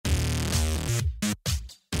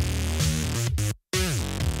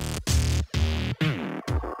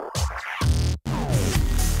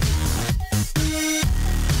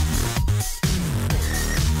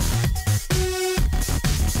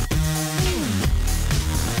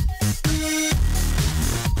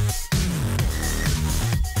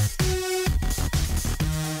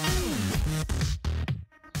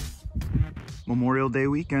Memorial Day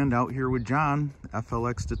weekend out here with John,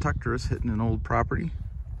 FLX Detectors, hitting an old property.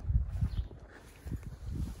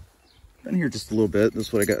 Been here just a little bit. This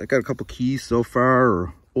is what I got. I got a couple keys so far,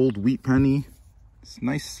 or old wheat penny. It's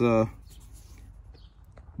nice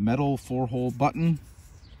metal 4-hole button.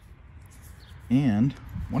 And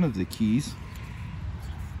one of the keys,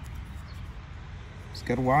 it's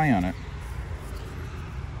got a Y on it.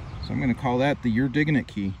 So I'm going to call that the "You're Digging It"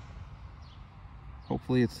 key.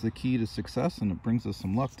 Hopefully it's the key to success and it brings us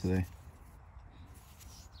some luck today.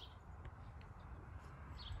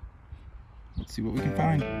 Let's see what we can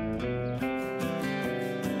find.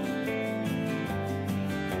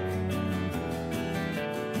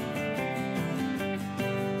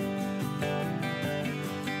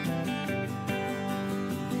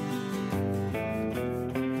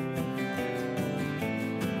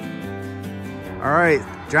 All right,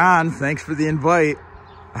 John, thanks for the invite.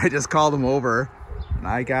 I just called him over and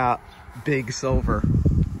I got big silver.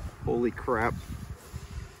 Holy crap.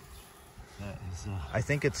 That is, I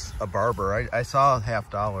think it's a barber. I saw a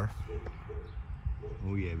 $50.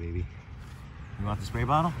 oh yeah, baby. You want the spray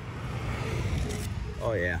bottle?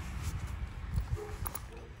 Oh yeah.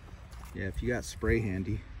 Yeah, if you got spray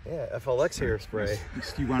handy. Yeah, FLX hair spray.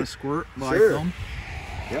 Do you want to squirt while Sure. I film?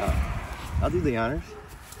 Yeah, I'll do the honors.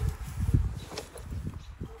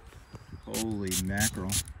 Holy mackerel.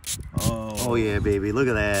 Oh yeah, baby, look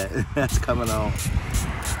at that. That's coming out.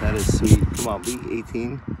 That is sweet. Come on, be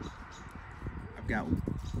 18. I've got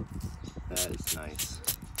That is nice.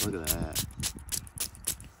 Look at that.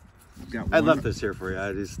 got I left this here for you.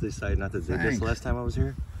 I just decided not to dig Thanks. this last time I was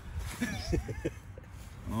here.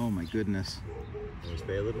 Oh my goodness. Can you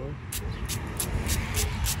spray a little more?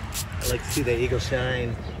 I like to see that eagle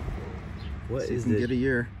shine. What See if is we can it? get a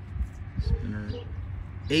year. Spinner.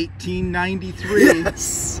 1893.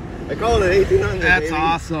 Yes! I call it 1800. That's baby.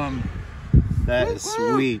 awesome. That is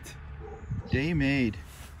sweet. Day made.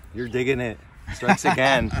 You're digging it. Strikes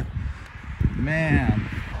again. Man.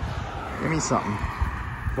 Give me something.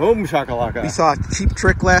 Boom shakalaka. We saw a cheap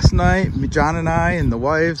trick last night, John and I and the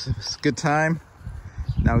wives. It was a good time.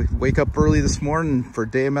 Now we wake up early this morning for a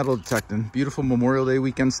day of metal detecting. Beautiful Memorial Day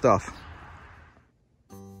weekend stuff.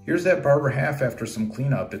 Here's that barber half after some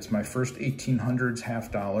cleanup. It's my first 1800's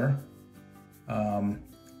 $50.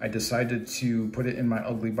 I decided to put it in my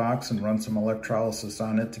ugly box and run some electrolysis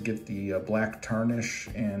on it to get the black tarnish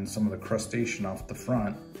and some of the crustation off the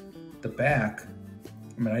front. The back,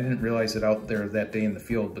 I mean, I didn't realize it out there that day in the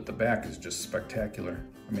field, but the back is just spectacular.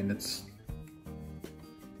 I mean,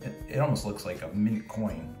 it almost looks like a mint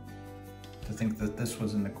coin. To think that this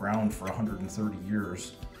was in the ground for 130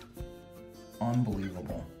 years.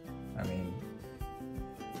 Unbelievable. I mean,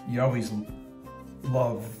 you always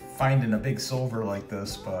love finding a big silver like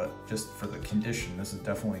this, but just for the condition, this is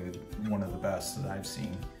definitely one of the best that I've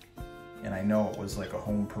seen. And I know it was like a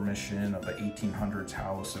home permission of the 1800s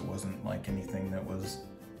house. It wasn't like anything that was,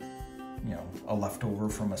 you know, a leftover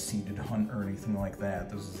from a seeded hunt or anything like that.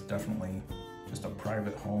 This is definitely just a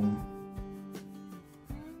private home.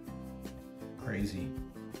 Crazy.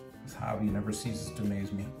 This hobby never ceases to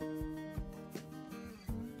amaze me.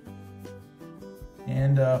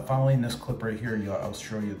 And following this clip right here, I'll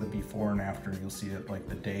show you the before and after. You'll see it like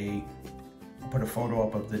the day. I'll put a photo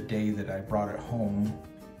up of the day that I brought it home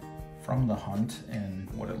from the hunt and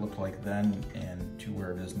what it looked like then and to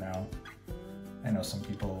where it is now. I know some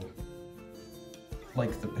people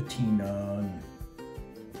like the patina and,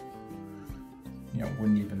 you know,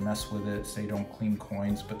 wouldn't even mess with it, say don't clean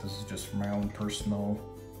coins, but this is just for my own personal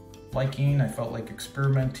liking. I felt like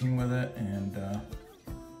experimenting with it and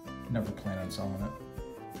never plan on selling it.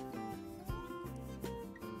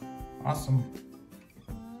 Awesome.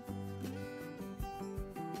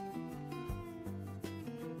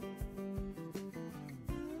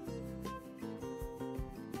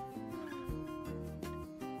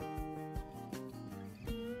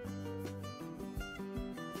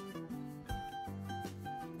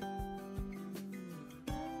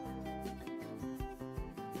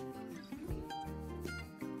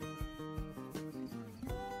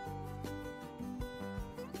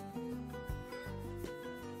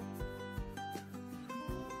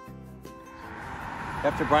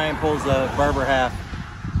 After Brian pulls the barber half,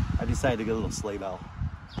 I decided to get a little sleigh bell.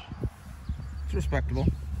 It's respectable.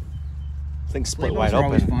 Things Sleigh split bells wide are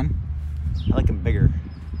always open. fun. I like them bigger.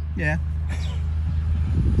 Yeah.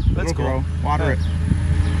 That's It'll cool. grow. Water it.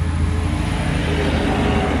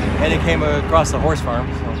 And it came across the horse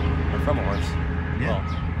farm, so, or from a horse. Yeah. Well,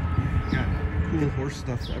 Got cool horse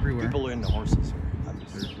stuff everywhere. people are into horses here,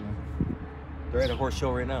 obviously. They're at a horse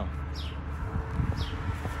show right now.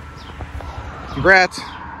 Congrats.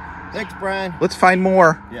 Thanks, Brian. Let's find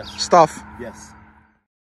more stuff. Yes.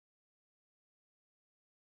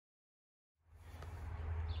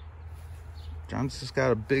 John's just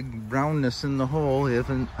got a big roundness in the hole. He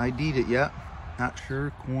hasn't ID'd it yet. Not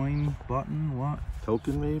sure. Coin, button, what?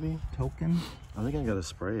 Token, maybe? Token? I think I gotta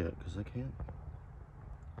spray it because I can't.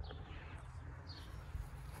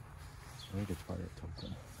 I think it's probably a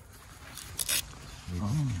token.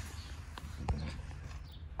 Oh.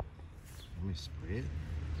 Let me spray it.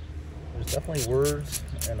 There's definitely words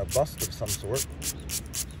and a bust of some sort.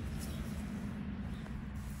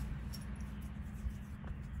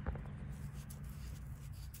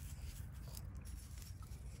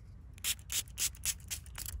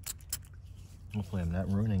 Hopefully I'm not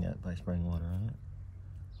ruining it by spraying water on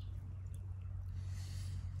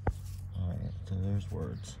it. Alright, so there's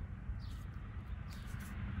words.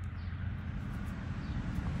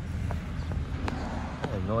 I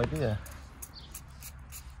have no idea.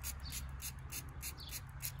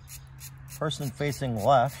 Person facing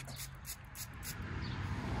left.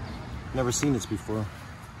 Never seen this before.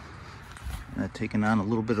 Taking on a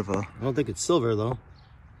little bit of a... I don't think it's silver though.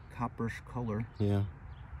 Copperish color. Yeah.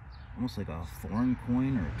 Almost like a foreign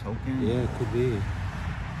coin or a token. Yeah, it could be.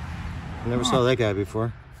 I never saw that guy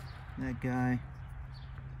before. That guy,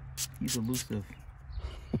 he's elusive.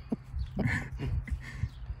 What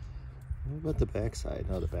about the backside?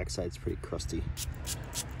 No, the backside's pretty crusty. Yeah,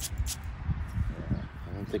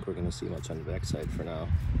 I don't think we're gonna see much on the backside for now.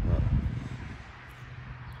 But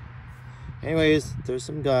anyways, there's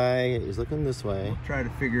some guy. He's looking this way. We'll try to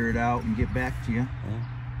figure it out and get back to you. Yeah.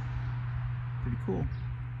 Pretty cool.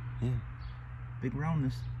 Yeah. Big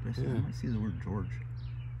roundness. I might see the word George.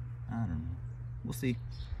 I don't know. We'll see.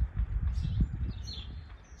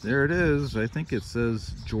 There it is. I think it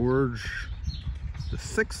says George the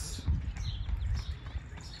 6th.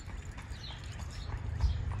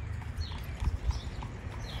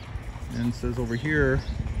 And it says over here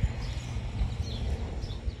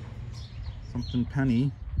something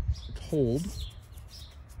penny. It's hold.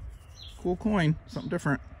 Cool coin. Something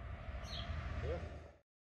different.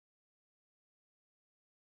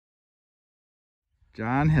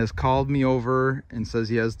 John has called me over and says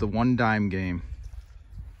he has the 1 dime game.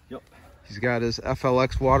 Yep. He's got his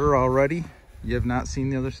FLX water already. You have not seen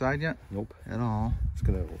the other side yet? Nope. At all. Just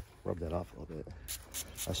gonna rub that off a little bit.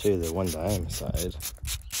 I'll show you the 1 dime side.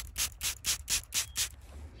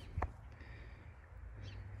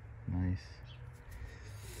 Nice.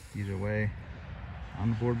 Either way,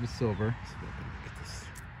 on the board with silver.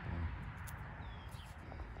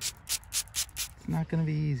 It's not gonna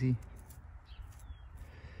be easy.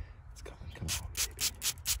 Come on, baby.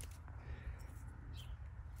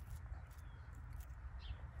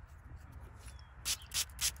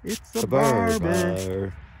 It's a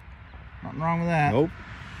barber. Nothing wrong with that. Nope.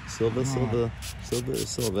 Silver, silver, silver is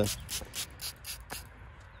silver.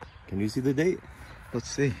 Can you see the date? Let's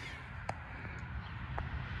see.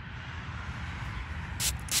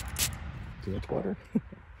 Too much water?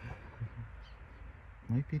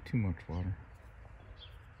 Might be too much water.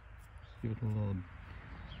 Give it a little...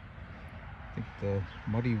 I think the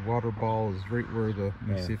muddy water ball is right where the... Let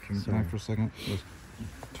me see if you can back for a second. Just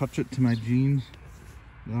touch it to my jeans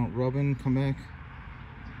without rubbing. Come back.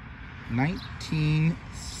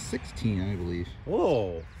 1916, I believe.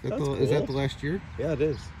 Whoa, Is that the last year? Yeah, it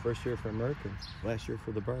is. First year for American. Last year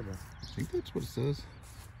for the barber. I think that's what it says.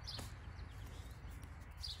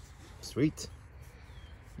 Sweet.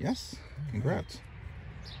 Yes. Congrats.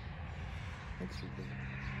 Thanks for being.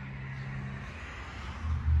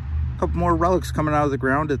 Couple more relics coming out of the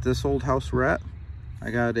ground at this old house we're at. I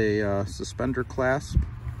got a suspender clasp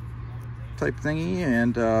type thingy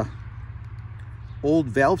and old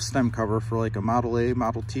valve stem cover for like a Model A,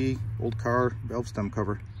 Model T, old car valve stem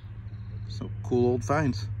cover. So cool old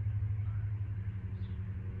finds.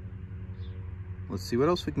 Let's see what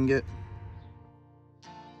else we can get.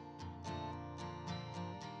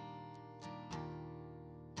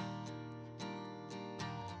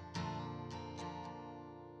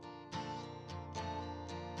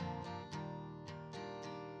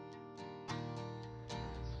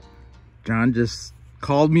 John just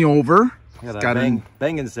called me over. Got a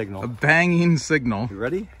banging signal. A banging signal. You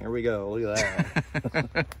ready? Here we go. Look at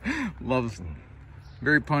that. Loves.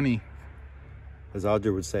 Very punny. As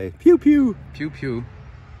Audrey would say, pew pew. Pew pew.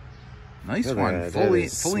 Nice one. That. Fully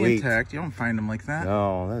intact. You don't find them like that.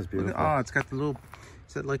 No, that's beautiful. Oh, it's got the little,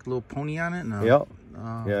 is that like a little pony on it? No. Yep.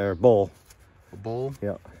 Yeah, or bowl. A bowl?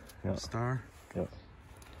 Yep. A star? Yep.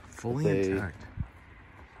 Fully intact.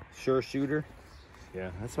 Sure shooter.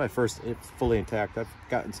 Yeah, that's my first. It's fully intact. I've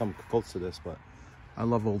gotten some close to this, but I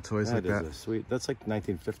love old toys like that. That is sweet. That's like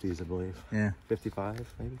 1950s, I believe. Yeah.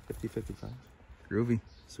 55, maybe 50, 55. Groovy.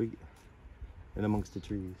 Sweet. And amongst the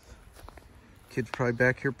trees. Kids probably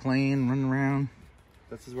back here playing, running around.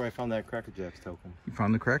 This is where I found that Cracker Jacks token. You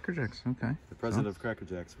found the Cracker Jacks, okay. The president of Cracker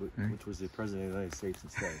Jacks, which was the president of the United States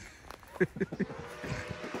instead.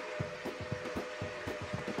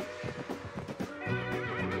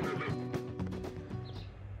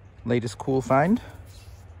 Latest cool find.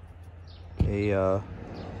 A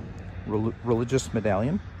religious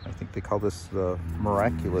medallion. I think they call this the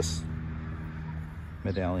miraculous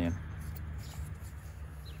medallion.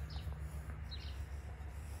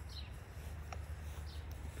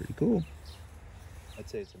 Pretty cool. I'd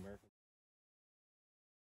say it's American.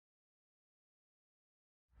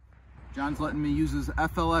 John's letting me use his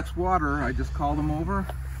FLX water. I just called him over.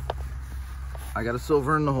 I got a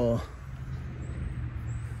silver in the hole.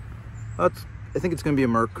 I think it's gonna be a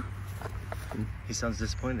Merc. He sounds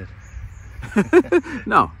disappointed.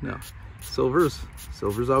 No. Silver's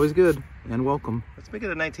always good and welcome. Let's make it a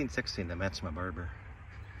 1916 to match my barber.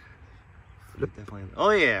 Definitely. Oh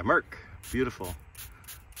yeah, Merc. Beautiful.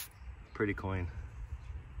 Pretty coin.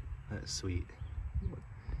 That's sweet.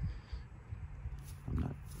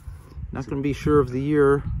 I'm not going to be sure of the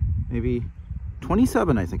year. Maybe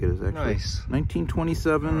 27, I think it is actually. Nice.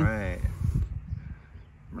 1927. All right.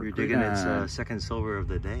 You're digging its second silver of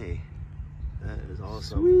the day. That is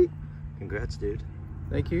awesome. Sweet. Congrats, dude.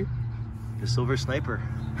 Thank you. The silver sniper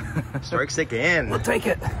strikes again. We'll take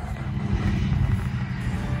it.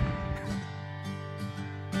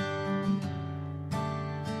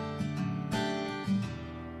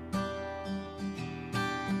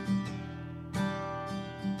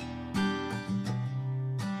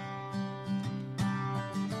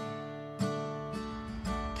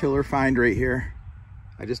 Killer find right here.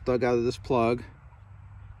 I just dug out of this plug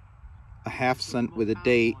a 1/2 cent with a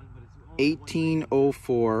date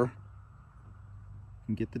 1804.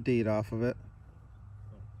 And get the date off of it.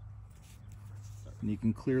 And you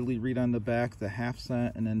can clearly read on the back the 1/2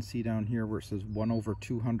 cent and then see down here where it says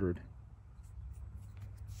 1/200.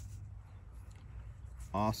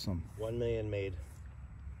 Awesome. 1 million made.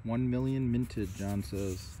 1 million minted, John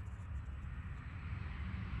says.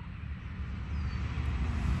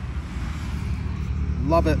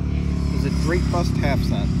 Love it. It was a great bust 1/2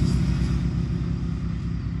 cent.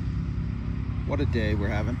 What a day we're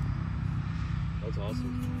having. That's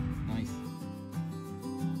awesome. Nice.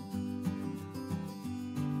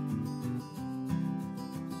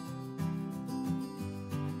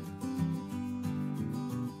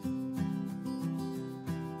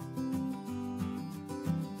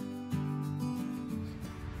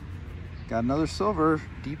 Got another silver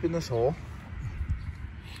deep in this hole.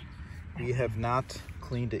 We have not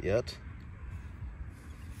cleaned it yet.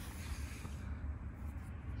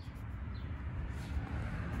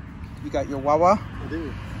 You got your Wawa? I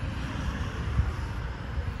do.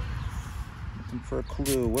 Looking for a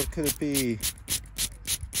clue. What could it be?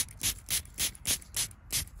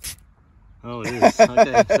 Oh, it is.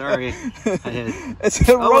 Okay, sorry. It's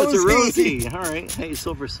a rosy. It's a rosy. All right. Hey,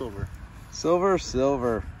 silver.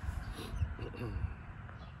 Silver.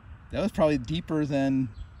 That was probably deeper than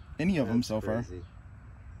any of them so far.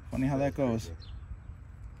 Funny how that goes. Crazy.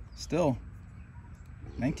 Still,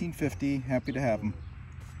 1950. Happy to have them.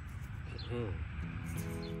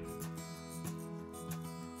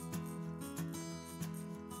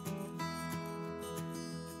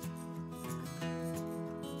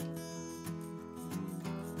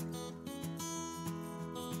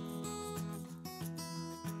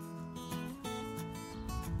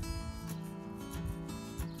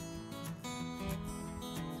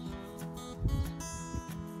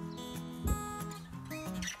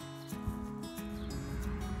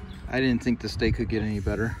 I didn't think this day could get any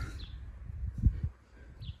better.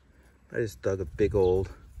 I just dug a big old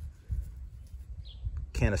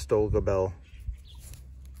Conestoga bell,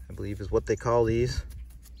 I believe is what they call these.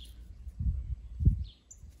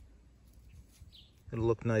 It'll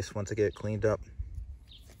look nice once I get it cleaned up.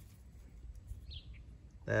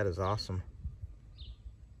 That is awesome.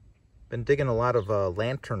 Been digging a lot of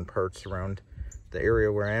lantern parts around the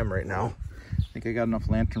area where I am right now. I think I got enough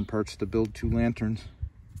lantern parts to build 2 lanterns.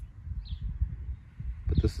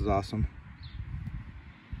 But this is awesome.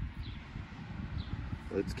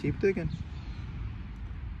 Let's keep digging.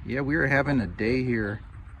 Yeah, we are having a day here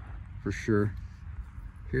for sure.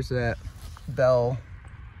 Here's that bell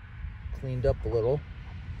cleaned up a little.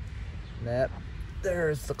 And that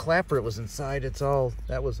there's the clapper it was inside. It's all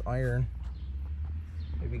that was iron.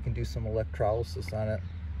 Maybe we can do some electrolysis on it.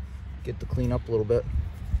 Get to clean up a little bit.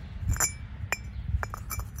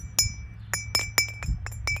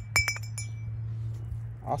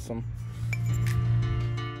 Awesome.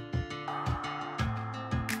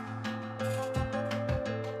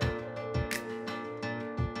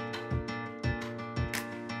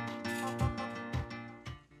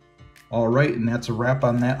 All right, and that's a wrap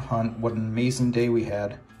on that hunt. What an amazing day we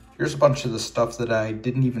had. Here's a bunch of the stuff that I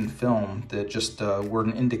didn't even film that just were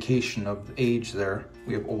an indication of the age there.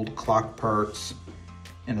 We have old clock parts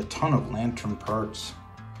and a ton of lantern parts.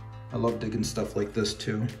 I love digging stuff like this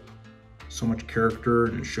too. So much character,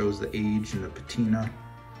 and it shows the age and the patina.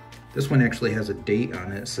 This one actually has a date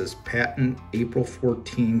on it. It says patent April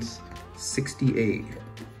 14th, 68.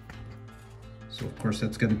 So of course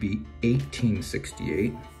that's gonna be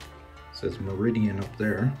 1868. Says Meridian up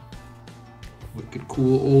there. Wicked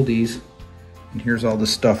cool oldies. And here's all the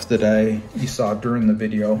stuff that you saw during the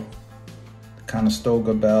video. The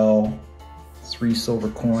Conestoga bell, 3 silver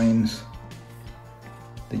coins,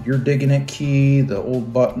 the You're Digging It key, the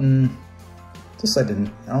old button. This I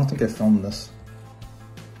don't think I filmed this.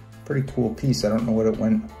 Pretty cool piece. I don't know what it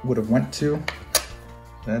would have went to.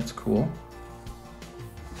 That's cool.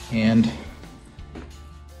 And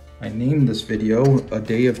I named this video A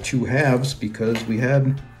Day of Two Halves because we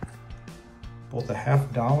had both a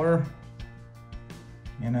 $50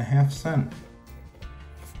 and a half-cent.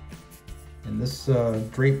 And this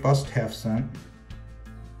Drake Bust half-cent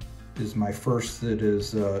is my first that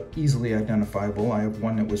is easily identifiable. I have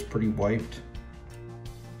one that was pretty wiped.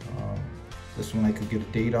 This one I could get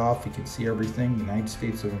a date off. You can see everything. United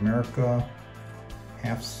States of America,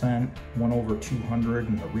 half-cent, 1/200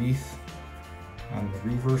 in the wreath on the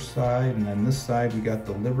reverse side, and then this side we got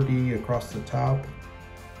the Liberty across the top,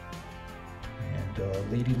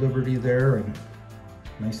 and Lady Liberty there, and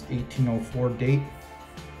nice 1804 date.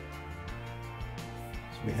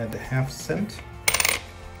 So we had the half-cent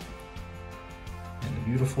and the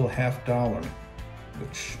beautiful $50,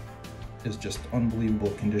 which is just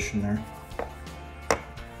unbelievable condition there.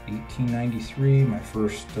 1893, my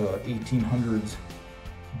first 1800's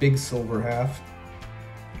big silver half.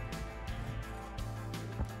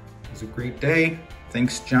 A great day.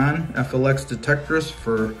 Thanks, John, FLX Detectors,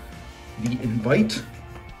 for the invite.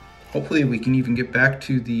 Hopefully we can even get back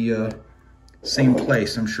to the same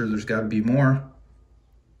place. I'm sure there's got to be more.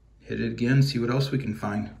 Hit it again, see what else we can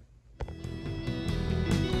find.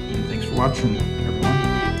 And thanks for watching, everyone.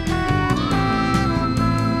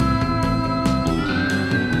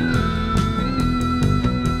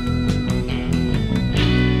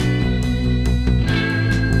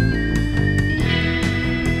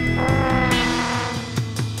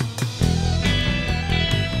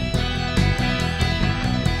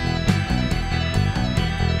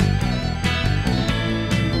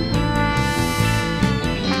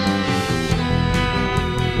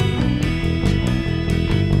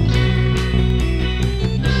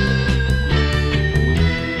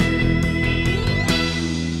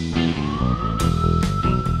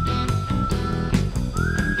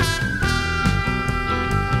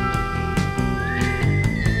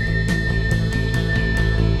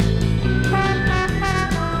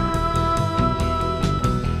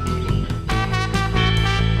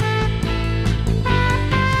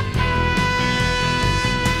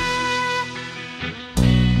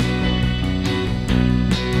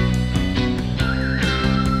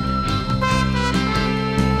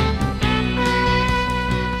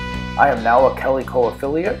 I am now a Kelly Co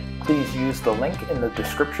affiliate. Please use the link in the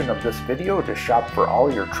description of this video to shop for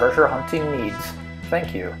all your treasure hunting needs.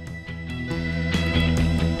 Thank you.